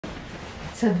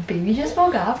So the baby just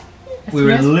woke up. We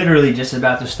were literally just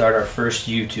about to start our first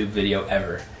YouTube video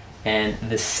ever. And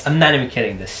this, I'm not even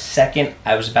kidding, the second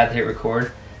I was about to hit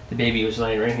record, the baby was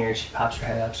laying right here. She pops her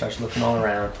head up, starts looking all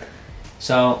around.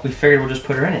 So we figured we'll just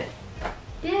put her in it.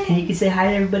 Yay. And you can say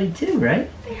hi to everybody too, right?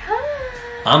 Say hi.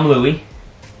 I'm Louie.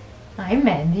 I'm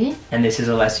Mandy. And this is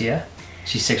Alessia.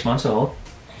 She's 6 months old.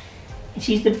 And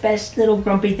she's the best little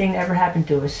grumpy thing that ever happened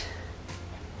to us.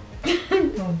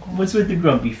 What's with the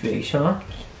grumpy face, huh?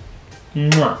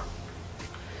 Mwah.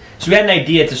 So we had an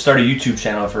idea to start a YouTube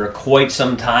channel for quite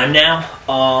some time now.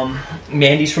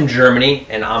 Mandy's from Germany,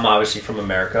 and I'm obviously from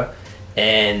America.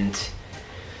 And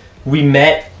we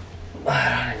met,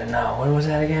 I don't even know, when was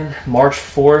that again? March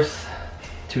 4th,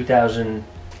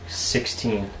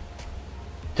 2016.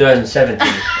 2017.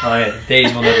 Oh yeah,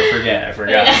 days we'll never forget. I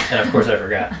forgot. Yeah. And of course I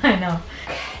forgot. I know.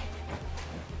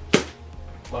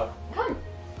 What? Come.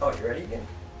 Oh, you ready again?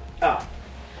 Oh.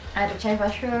 I had to change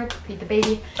my shirt, feed the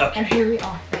baby, okay. And here we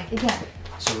are back again.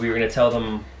 So we were gonna tell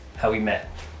them how we met.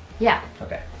 Yeah.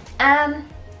 Okay.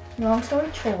 Long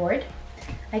story short,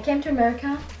 I came to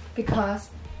America because.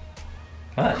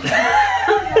 What?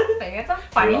 It's so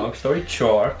funny. Long story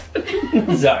short.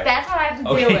 Sorry. That's what I have to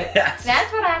deal with. Yes.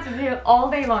 That's what I have to do all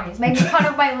day long. It's making fun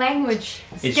of my language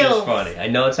skills. It's just funny. I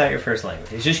know it's not your first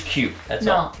language. It's just cute. That's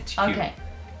all. It's cute. Okay.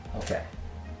 Okay.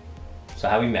 So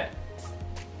how we met?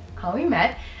 How we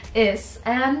met is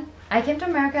I came to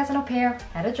America as an au pair,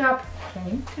 had a job,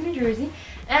 came to New Jersey,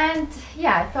 and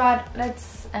yeah, I thought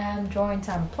let's join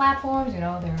some platforms. You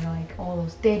know, there were like all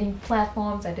those dating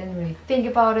platforms. I didn't really think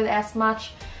about it as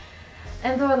much,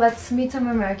 and thought let's meet some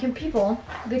American people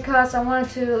because I wanted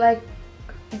to like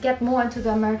get more into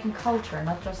the American culture,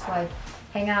 not just like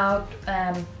hang out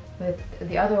with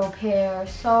the other au pairs.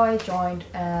 So I joined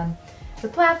the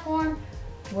platform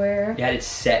where you had it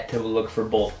set to look for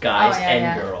both guys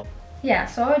and girls. Yeah,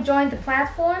 so I joined the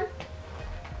platform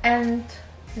and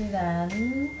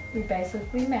then we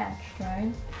basically matched, right?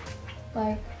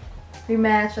 Like, we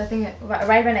matched, I think,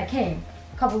 right when I came,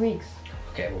 a couple weeks.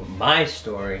 Okay, well, my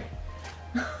story,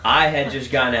 I had just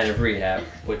gotten out of rehab,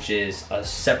 which is a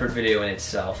separate video in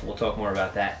itself. We'll talk more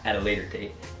about that at a later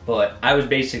date. But I was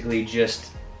basically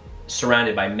just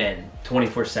surrounded by men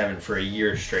 24/7 for a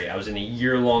year straight. I was in a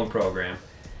year-long program.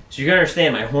 So you can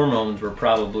understand my hormones were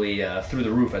probably through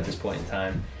the roof at this point in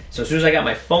time. So as soon as I got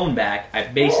my phone back, I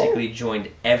basically joined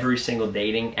every single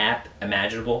dating app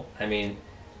imaginable. I mean,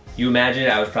 you imagine it,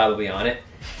 I was probably on it.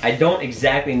 I don't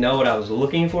exactly know what I was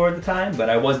looking for at the time, but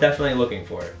I was definitely looking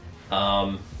for it.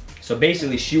 So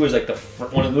basically, she was like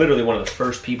literally one of the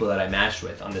first people that I matched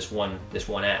with on this one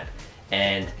app.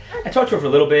 And I talked to her for a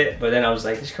little bit, but then I was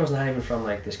like, this girl's not even from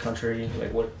like this country.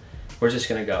 Like, what? Where's this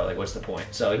gonna go? Like, what's the point?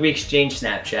 So like, we exchanged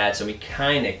Snapchats, and we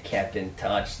kind of kept in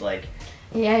touch, like,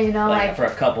 yeah, you know, like for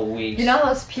a couple weeks. You know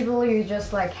those people you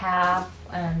just like have,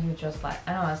 and you just like,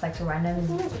 I don't know, it's like so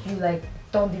random. You like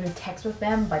don't even text with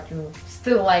them, but you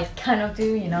still like kind of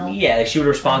do, you know? Yeah, like she would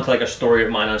respond to like a story of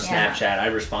mine on Snapchat.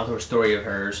 I'd respond to a story of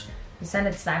hers. We sent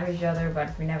it snap each other,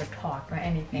 but we never talked or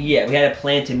anything. Yeah, we had a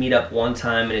plan to meet up one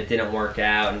time, and it didn't work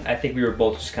out. And I think we were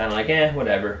both just kind of like,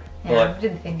 whatever. Yeah, but, we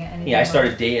didn't think anything. Yeah, I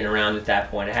started dating around at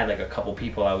that point. I had like a couple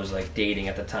people I was like dating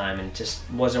at the time, and it just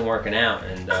wasn't working out.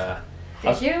 And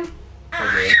did you?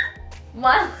 I did.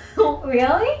 What?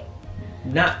 Really?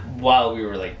 Not while we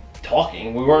were like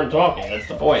talking. We weren't talking. That's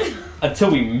the point. Until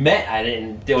we met,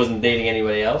 I wasn't dating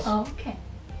anybody else. Oh, okay.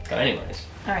 So, anyways.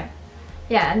 All right.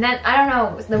 Yeah, and then I don't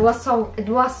know. It was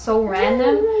so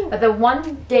random. But the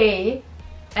one day,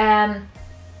 I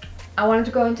wanted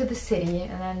to go into the city,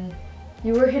 and then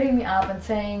you were hitting me up and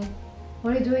saying,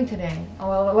 "What are you doing today? Oh,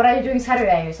 well, what are you doing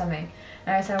Saturday or something?"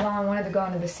 And I said, "Well, I wanted to go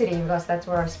into the city because that's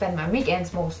where I spend my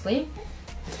weekends mostly."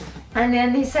 And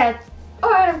then he said,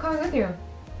 "All right, I'm coming with you."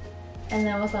 And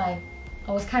I was like,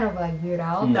 I was kind of like weirded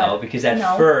out. No, because at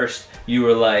first you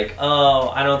were like, "Oh,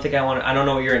 I don't think I want to. I don't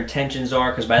know what your intentions are."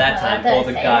 Because by that time, all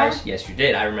the guys. That? Yes, you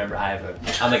did. I remember. I'm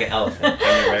like an elephant. I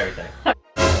remember everything.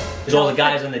 Because all the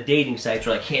guys on the dating sites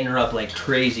were like hitting her up like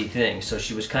crazy things. So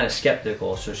she was kind of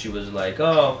skeptical. So she was like,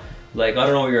 "Oh, like I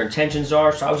don't know what your intentions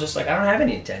are." So I was just like, "I don't have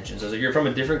any intentions." I was like, "You're from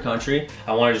a different country.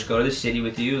 I want to just go to the city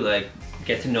with you, like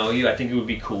get to know you. I think it would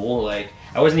be cool." Like.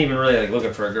 I wasn't even really like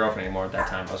looking for a girlfriend anymore at that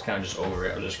time. I was kind of just over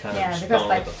it. I was just kind of just going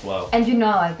like, with the flow. And you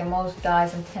know, like the most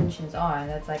guys' intentions are, and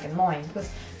that's like annoying because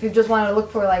if you just want to look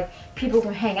for like people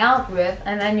to hang out with,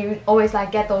 and then you always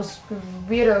like get those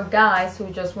weirdo guys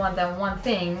who just want that one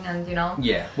thing, and you know.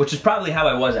 Yeah, which is probably how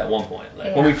I was at one point.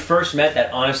 Like when we first met,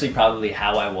 that honestly probably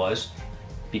how I was,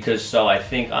 because so I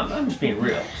think I'm just being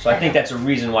real. So I think that's a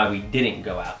reason why we didn't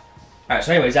go out. All right.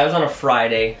 So anyways, that was on a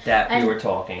Friday that we were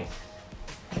talking.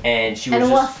 and she was And it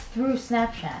just... was through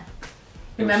Snapchat.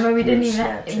 Remember, we didn't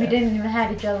even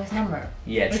have each other's number.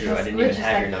 Yeah, true. I didn't even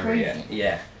have your number yet.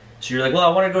 Yeah. So you're like, well,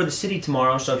 I want to go to the city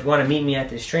tomorrow, so if you want to meet me at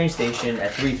this train station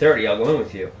at 3:30, I'll go in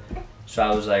with you. So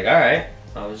I was like, all right.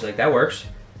 I was like, that works.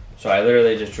 So I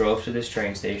literally just drove to this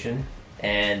train station,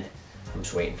 and I'm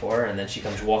just waiting for her, and then she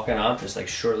comes walking up, this like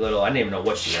short little, I didn't even know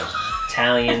what she was.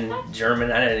 Italian,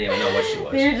 German, I didn't even know what she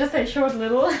was. Did you just say short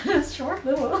little? Short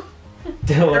little. Well,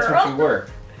 that's what you were.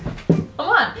 Come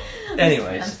on.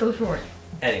 Anyways. I'm still short.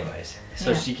 Anyways,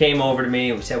 so she came over to me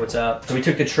and we said what's up. So we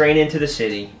took the train into the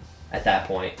city at that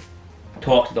point.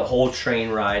 Talked the whole train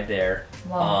ride there.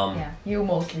 Well, yeah, you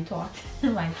mostly talked,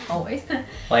 like always. Well,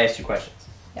 I asked you questions.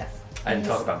 Yes. I didn't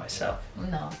talk about myself.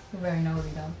 No, you're very nosy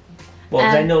though. Well,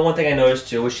 I know one thing I noticed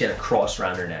too was she had a cross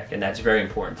around her neck, and that's very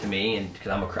important to me, and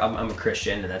because I'm a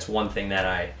Christian, and that's one thing that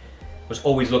I was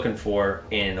always looking for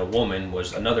in a woman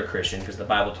was another Christian, because the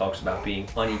Bible talks about being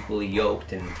unequally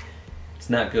yoked, and it's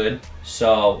not good.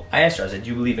 So I asked her, I said, do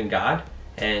you believe in God?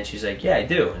 And she's like, yeah, I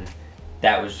do. And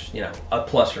that was, you know, a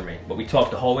plus for me. But we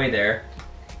talked the whole way there.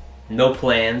 No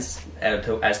plans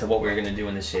as to what we were going to do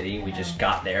in the city. We just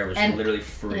got there. It was literally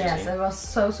freezing. Yes, it was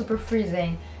so super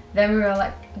freezing. Then we were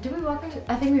like, did we walk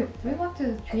into, I think we walked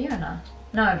to the tree or not?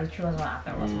 No, the tree wasn't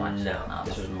after, it was March. No,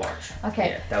 this was March.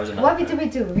 Okay. Yeah, that was another What did we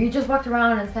do? We just walked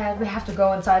around and said we have to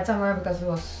go inside somewhere because it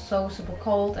was so super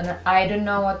cold, and I didn't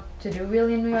know what to do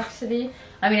really in New York City.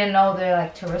 I mean, I know they're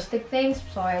like touristic things,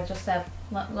 so I just said,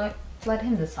 let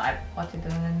him decide what to do.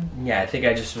 And yeah, I think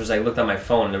I just was like, looked on my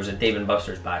phone, and there was a Dave &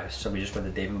 Buster's by us, so we just went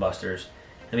to Dave & Buster's,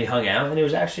 and we hung out, and it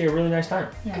was actually a really nice time.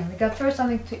 Yeah, we got first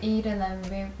something to eat, and then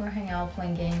we were hanging out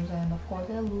playing games, and of course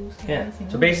they'll lose. Yeah,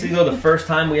 so basically though, the first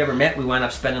time we ever met, we wound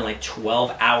up spending like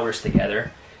 12 hours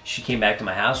together. She came back to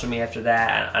my house with me after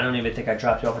that. I don't even think I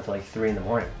dropped you off until like 3 in the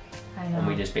morning. I know. And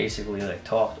we just basically like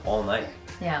talked all night.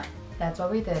 Yeah, that's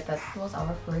what we did. That was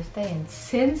our first day, and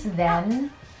since then,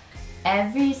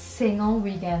 every single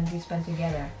weekend we spent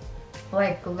together.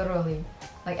 Like literally,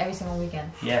 like every single weekend.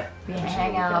 Yeah. We were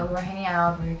hanging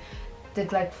out, we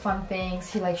did like fun things.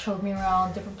 He like showed me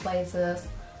around different places.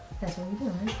 That's what we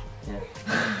do, right?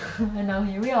 Yeah. And now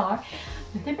here we are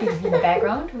with the baby in the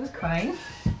background who was crying.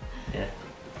 Yeah.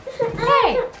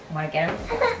 Hey! Wanna get her?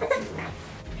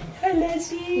 Hi,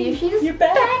 Leslie. You're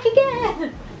back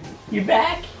again. You're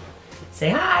back. Say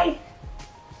hi.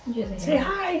 Say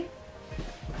hi.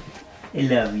 I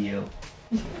love you.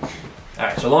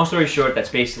 Alright, so long story short, that's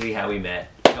basically how we met.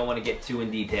 We don't want to get too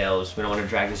in details. We don't want to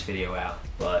drag this video out.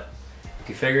 But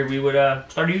we figured we would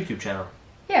start a YouTube channel.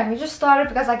 Yeah, we just started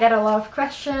because I get a lot of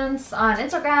questions on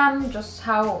Instagram. Just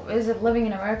how is it living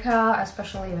in America,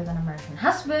 especially with an American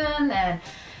husband. And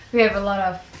we have a lot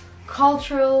of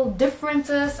cultural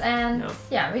differences. And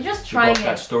yeah, we just trying it. We've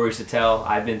both got stories to tell.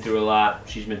 I've been through a lot.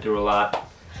 She's been through a lot.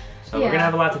 So we're going to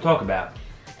have a lot to talk about.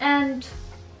 And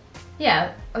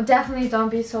yeah, definitely don't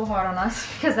be so hard on us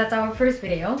because that's our first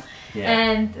video. Yeah.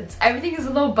 And everything is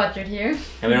low budget here.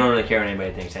 And we don't really care what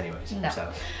anybody thinks anyways. No.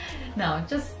 So. No,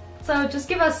 just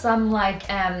give us some like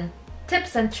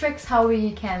tips and tricks how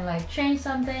we can like change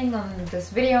something on this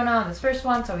video now, on this first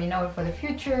one, so we know it for the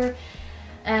future.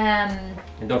 And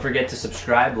don't forget to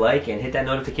subscribe, like, and hit that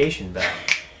notification bell.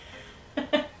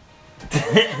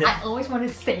 I always wanted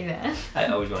to say that. I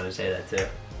always wanted to say that too.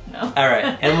 No.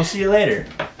 Alright, and we'll see you later.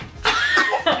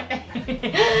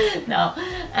 Okay. No.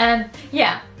 And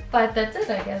yeah, but that's it,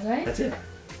 I guess, right? That's it.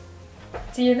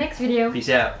 See you next video. Peace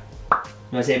out. You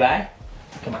want to say bye?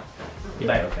 Come on. Say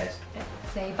bye real fast.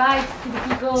 Say bye to the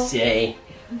people. Say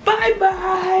bye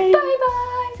bye. Bye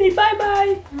bye. Say bye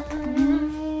bye.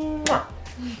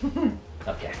 Mm-hmm.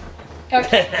 Okay.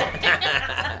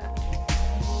 Okay.